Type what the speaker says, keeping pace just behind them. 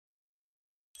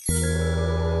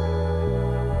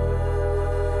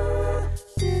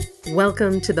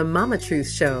Welcome to the Mama Truth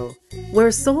Show,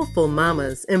 where soulful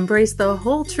mamas embrace the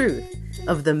whole truth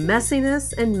of the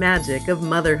messiness and magic of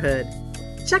motherhood.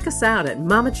 Check us out at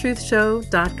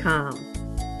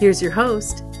mamatruthshow.com. Here's your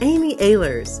host, Amy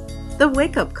Ehlers, the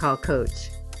Wake Up Call Coach.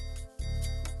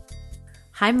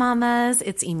 Hi, mamas.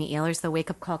 It's Amy Ehlers, the Wake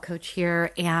Up Call Coach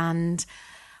here, and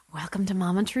welcome to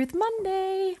Mama Truth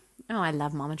Monday. Oh, I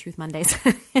love Mama Truth Mondays.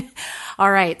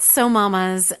 All right. So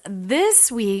mamas,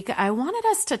 this week I wanted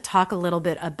us to talk a little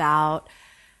bit about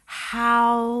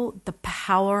how the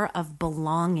power of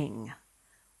belonging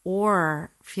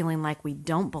or feeling like we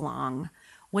don't belong,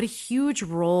 what a huge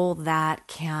role that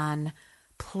can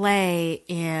play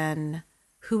in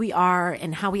who we are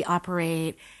and how we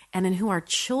operate and in who our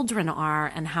children are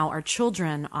and how our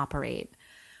children operate.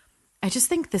 I just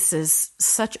think this is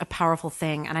such a powerful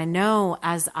thing. And I know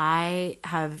as I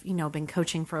have, been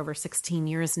coaching for over 16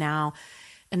 years now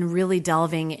and really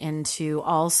delving into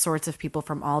all sorts of people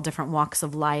from all different walks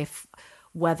of life,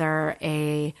 whether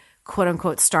a quote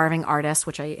unquote starving artist,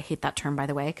 which I hate that term, by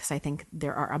the way, because I think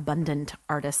there are abundant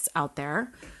artists out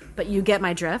there, but you get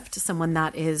my drift, someone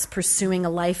that is pursuing a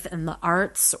life in the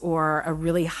arts or a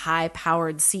really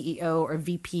high-powered CEO or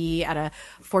VP at a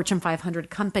Fortune 500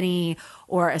 company,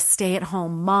 or a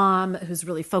stay-at-home mom who's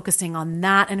really focusing on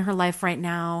that in her life right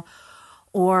now,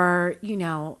 or,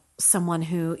 someone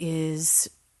who is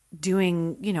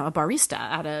doing, a barista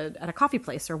at a coffee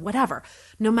place or whatever.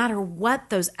 No matter what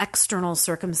those external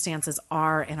circumstances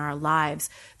are in our lives,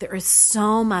 there is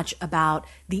so much about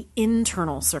the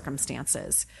internal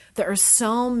circumstances. There are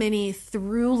so many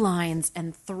through lines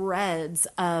and threads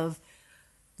of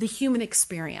the human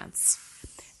experience.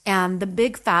 And the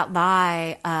big fat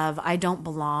lie of I don't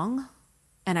belong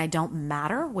and I don't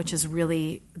matter, which is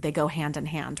really, they go hand in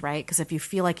hand, right? Because if you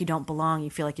feel like you don't belong, you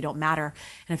feel like you don't matter.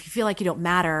 And if you feel like you don't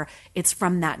matter, it's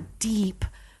from that deep,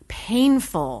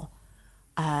 painful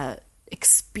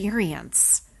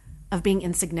experience of being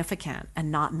insignificant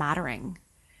and not mattering.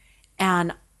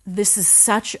 And this is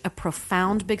such a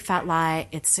profound big fat lie.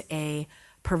 It's a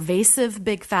pervasive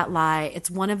big fat lie. It's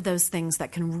one of those things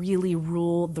that can really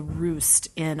rule the roost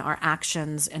in our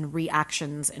actions and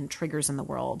reactions and triggers in the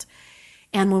world.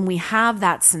 And when we have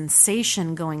that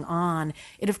sensation going on,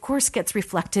 it of course gets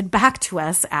reflected back to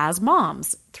us as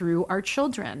moms through our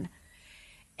children.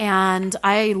 And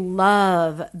I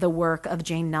love the work of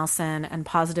Jane Nelson and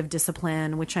positive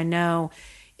discipline, which I know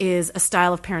is a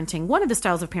style of parenting, one of the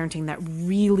styles of parenting that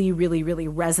really, really, really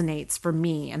resonates for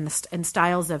me, and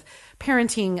styles of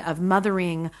parenting, of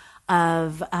mothering,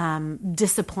 of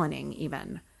disciplining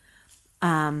even.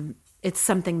 It's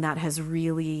something that has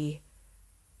really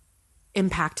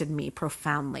impacted me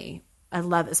profoundly. I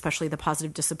love especially the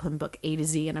positive discipline book A to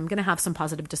Z, and I'm going to have some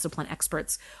positive discipline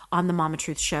experts on the Mama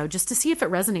Truth Show just to see if it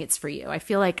resonates for you. I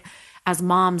feel like as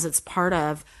moms, it's part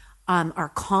of our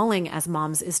calling as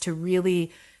moms is to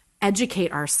really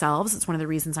educate ourselves. It's one of the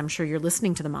reasons I'm sure you're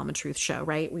listening to the Mama Truth Show,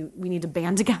 right? We need to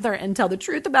band together and tell the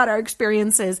truth about our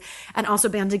experiences, and also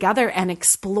band together and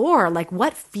explore like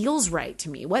what feels right to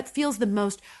me, what feels the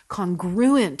most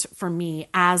congruent for me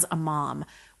as a mom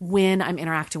when I'm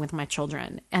interacting with my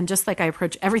children. And just like I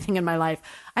approach everything in my life,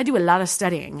 I do a lot of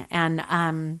studying.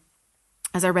 And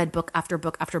as I read book after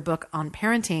book after book on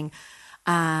parenting,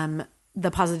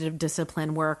 the positive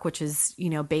discipline work, which is,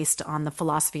 based on the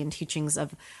philosophy and teachings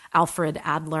of Alfred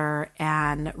Adler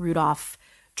and Rudolf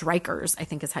Dreikurs, I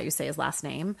think is how you say his last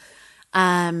name,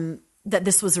 that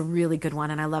this was a really good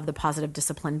one. And I love the positive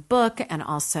discipline book, and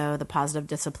also the positive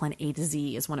discipline A to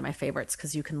Z is one of my favorites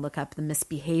because you can look up the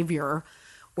misbehavior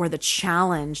or the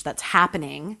challenge that's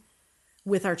happening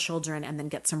with our children and then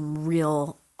get some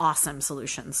real awesome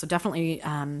solutions. So definitely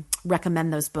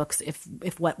recommend those books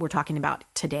if what we're talking about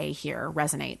today here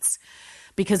resonates.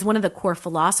 Because one of the core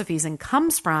philosophies and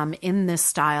comes from in this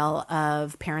style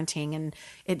of parenting, and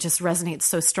it just resonates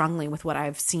so strongly with what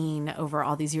I've seen over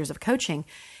all these years of coaching,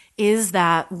 is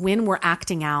that when we're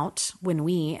acting out, when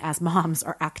we as moms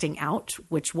are acting out,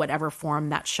 which whatever form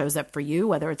that shows up for you,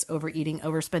 whether it's overeating,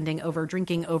 overspending, over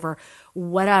drinking, over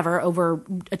whatever, over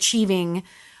achieving,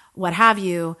 what have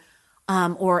you,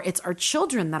 or it's our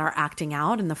children that are acting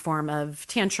out in the form of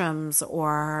tantrums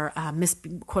or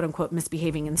quote unquote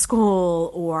misbehaving in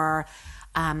school, or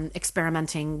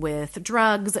experimenting with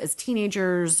drugs as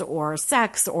teenagers or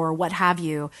sex or what have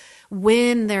you,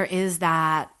 when there is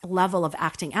that level of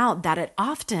acting out, that it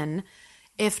often,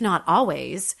 if not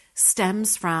always,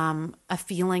 stems from a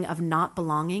feeling of not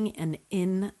belonging and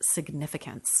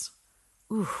insignificance.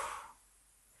 Ooh.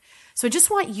 So I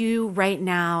just want you right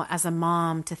now as a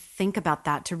mom to think about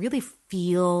that, to really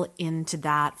feel into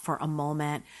that for a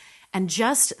moment, and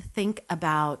just think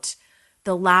about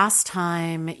the last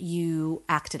time you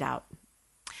acted out.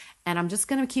 And I'm just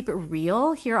going to keep it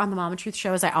real here on the Mama Truth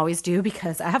Show, as I always do,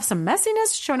 because I have some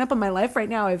messiness showing up in my life right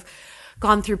now. I've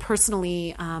gone through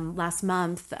personally last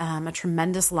month a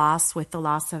tremendous loss with the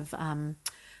loss of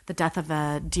the death of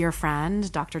a dear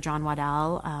friend, Dr. John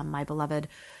Waddell, my beloved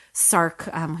Sark,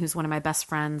 who's one of my best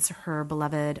friends, her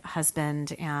beloved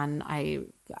husband. And I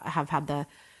have had the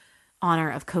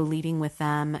honor of co-leading with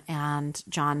them, and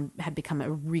John had become a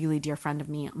really dear friend of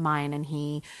mine, and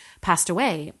he passed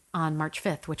away on March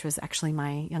 5th, which was actually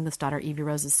my youngest daughter, Evie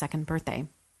Rose's second birthday.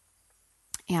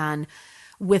 And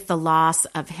with the loss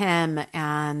of him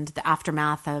and the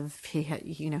aftermath of, he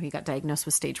got diagnosed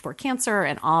with stage 4 cancer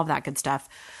and all of that good stuff,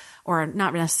 or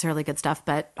not necessarily good stuff,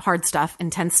 but hard stuff,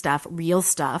 intense stuff, real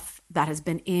stuff that has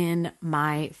been in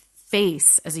my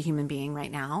face as a human being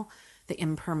right now, the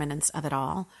impermanence of it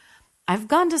all. I've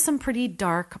gone to some pretty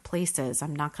dark places,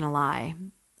 I'm not going to lie.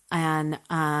 And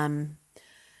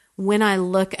when I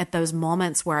look at those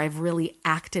moments where I've really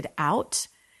acted out,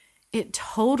 it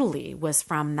totally was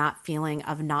from that feeling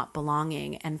of not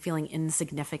belonging and feeling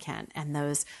insignificant, and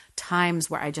those times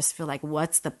where I just feel like,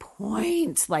 what's the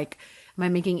point? Like, am I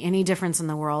making any difference in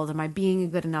the world? Am I being a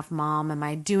good enough mom? Am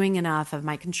I doing enough? Am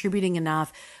I contributing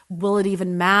enough? Will it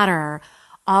even matter?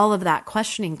 All of that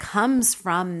questioning comes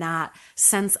from that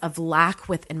sense of lack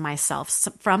within myself,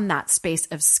 from that space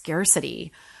of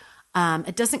scarcity.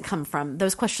 It doesn't come from,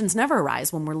 those questions never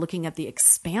arise when we're looking at the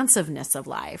expansiveness of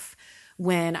life,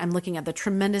 when I'm looking at the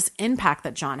tremendous impact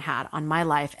that John had on my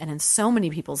life and in so many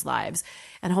people's lives,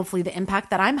 and hopefully the impact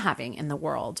that I'm having in the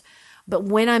world. But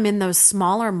when I'm in those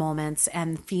smaller moments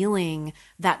and feeling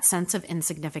that sense of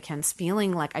insignificance,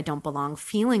 feeling like I don't belong,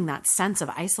 feeling that sense of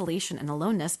isolation and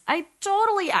aloneness, I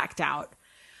totally act out.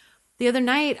 The other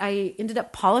night, I ended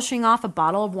up polishing off a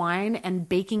bottle of wine and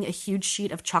baking a huge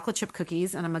sheet of chocolate chip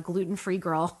cookies, and I'm a gluten-free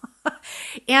girl.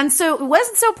 And so it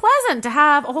wasn't so pleasant to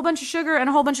have a whole bunch of sugar and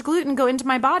a whole bunch of gluten go into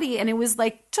my body. And it was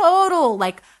like total,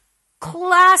 like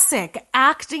classic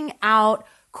acting out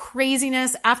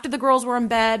craziness. After the girls were in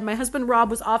bed, my husband Rob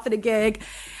was off at a gig.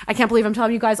 I can't believe I'm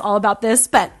telling you guys all about this,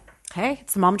 but hey,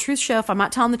 it's the Mama Truth Show. If I'm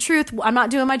not telling the truth, I'm not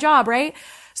doing my job, right?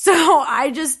 So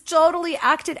I just totally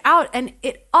acted out, and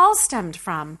it all stemmed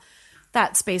from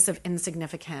that space of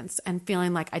insignificance and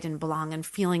feeling like I didn't belong and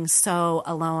feeling so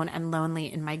alone and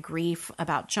lonely in my grief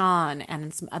about John and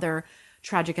in some other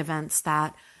tragic events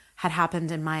that had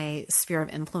happened in my sphere of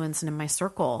influence and in my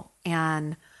circle.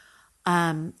 And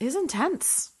it was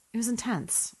intense. It was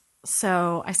intense.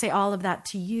 So I say all of that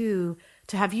to you,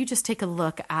 to have you just take a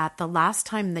look at the last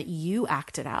time that you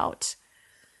acted out.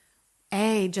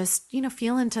 Just,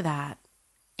 feel into that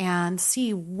and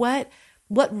see what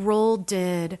role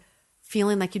did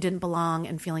feeling like you didn't belong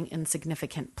and feeling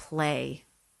insignificant play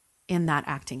in that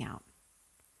acting out.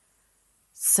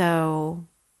 So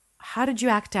how did you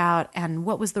act out, and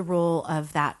what was the role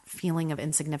of that feeling of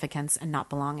insignificance and not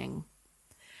belonging?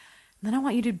 Then I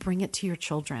want you to bring it to your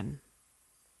children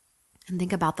and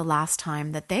think about the last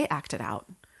time that they acted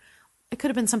out. It could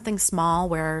have been something small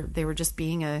where they were just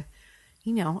being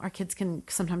our kids can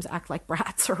sometimes act like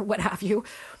brats or what have you,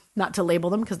 not to label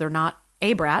them because they're not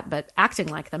a brat, but acting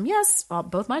like them. Yes,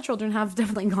 both my children have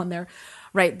definitely gone there,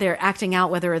 right? They're acting out,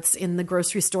 whether it's in the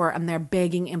grocery store and they're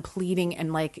begging and pleading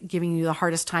and like giving you the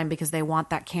hardest time because they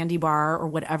want that candy bar or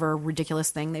whatever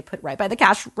ridiculous thing they put right by the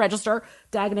cash register,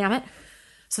 dagnammit,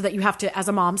 so that you have to, as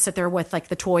a mom, sit there with like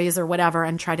the toys or whatever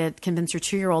and try to convince your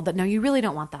 2-year-old that, no, you really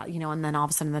don't want that, and then all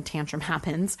of a sudden the tantrum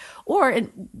happens. Or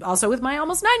also with my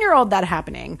almost 9-year-old, that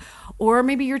happening. Or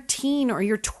maybe your teen or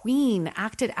your tween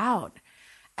acted out.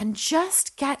 And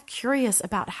just get curious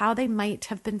about how they might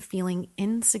have been feeling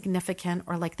insignificant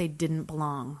or like they didn't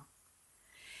belong.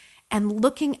 And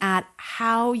looking at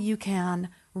how you can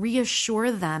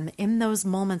reassure them in those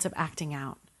moments of acting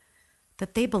out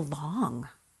that they belong.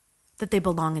 That they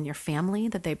belong in your family,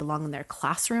 that they belong in their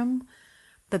classroom,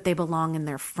 that they belong in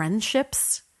their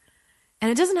friendships.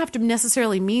 And it doesn't have to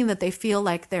necessarily mean that they feel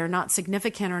like they're not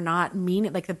significant or not mean,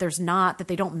 like that that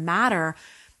they don't matter.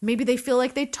 Maybe they feel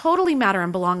like they totally matter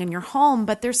and belong in your home,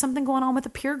 but there's something going on with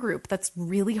a peer group that's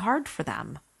really hard for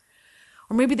them.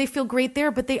 Or maybe they feel great there,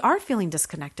 but they are feeling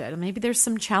disconnected. And maybe there's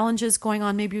some challenges going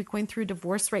on. Maybe you're going through a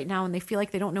divorce right now and they feel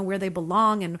like they don't know where they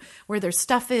belong and where their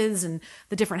stuff is and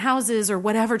the different houses or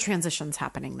whatever transition's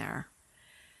happening there.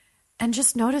 And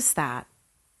just notice that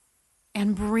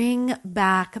and bring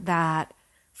back that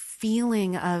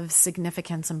feeling of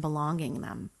significance and belonging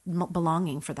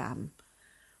for them.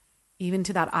 Even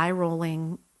to that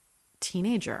eye-rolling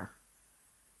teenager.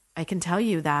 I can tell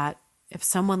you that if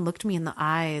someone looked me in the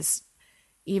eyes,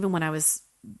 even when I was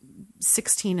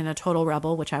 16 and a total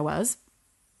rebel, which I was,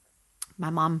 my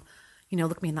mom,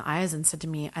 looked me in the eyes and said to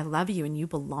me, I love you and you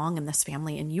belong in this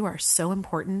family and you are so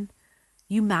important.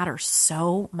 You matter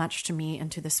so much to me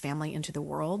and to this family and to the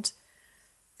world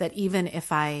that even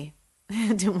if I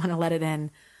didn't want to let it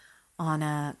in on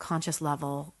a conscious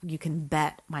level, you can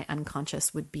bet my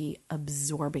unconscious would be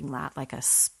absorbing that like a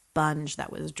sponge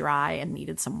that was dry and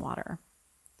needed some water.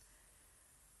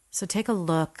 So take a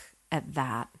look at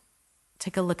that.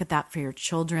 Take a look at that for your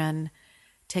children.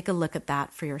 Take a look at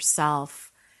that for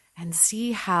yourself and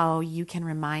see how you can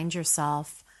remind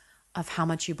yourself of how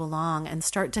much you belong and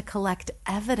start to collect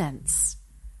evidence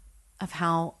of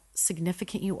how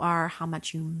significant you are, how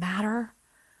much you matter.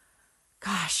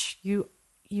 Gosh, you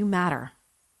matter,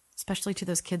 especially to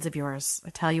those kids of yours. I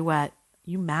tell you what,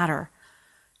 you matter.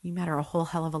 You matter a whole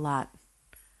hell of a lot.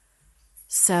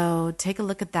 So take a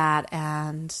look at that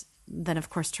and then, of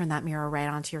course, turn that mirror right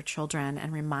onto your children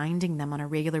and reminding them on a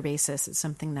regular basis. It's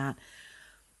something that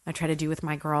I try to do with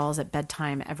my girls at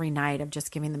bedtime every night of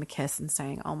just giving them a kiss and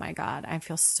saying, oh my God, I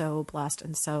feel so blessed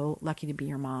and so lucky to be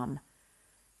your mom.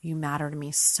 You matter to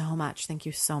me so much. Thank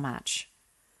you so much.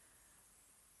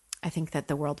 I think that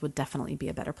the world would definitely be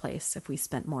a better place if we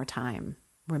spent more time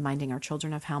reminding our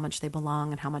children of how much they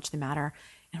belong and how much they matter,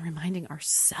 and reminding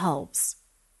ourselves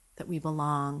that we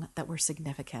belong, that we're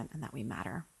significant, and that we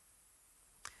matter.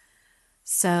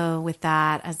 So with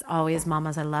that, as always,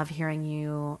 mamas, I love hearing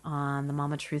you on the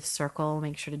Mama Truth Circle.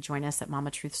 Make sure to join us at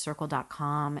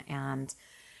mamatruthcircle.com. And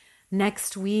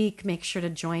next week, make sure to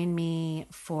join me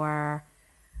for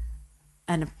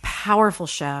a powerful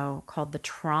show called The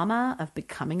Trauma of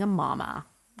Becoming a Mama.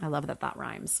 I love that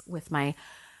rhymes, with my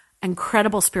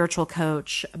incredible spiritual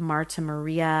coach, Marta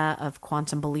Maria of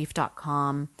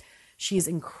quantumbelief.com. She's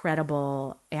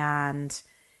incredible, and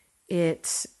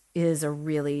it is a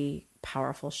really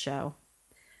powerful show.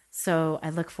 So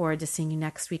I look forward to seeing you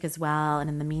next week as well. And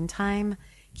in the meantime,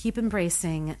 keep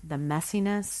embracing the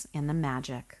messiness and the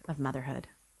magic of motherhood.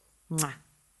 Mwah.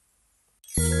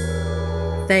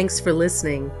 Thanks for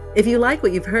listening. If you like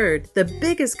what you've heard, the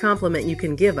biggest compliment you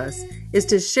can give us is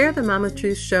to share the Mama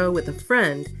Truth Show with a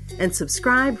friend and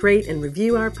subscribe, rate, and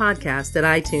review our podcast at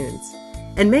iTunes.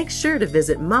 And make sure to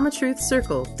visit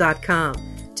mamatruthcircle.com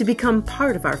to become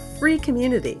part of our free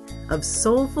community of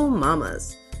soulful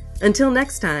mamas. Until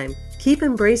next time, keep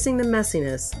embracing the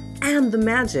messiness and the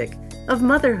magic of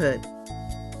motherhood.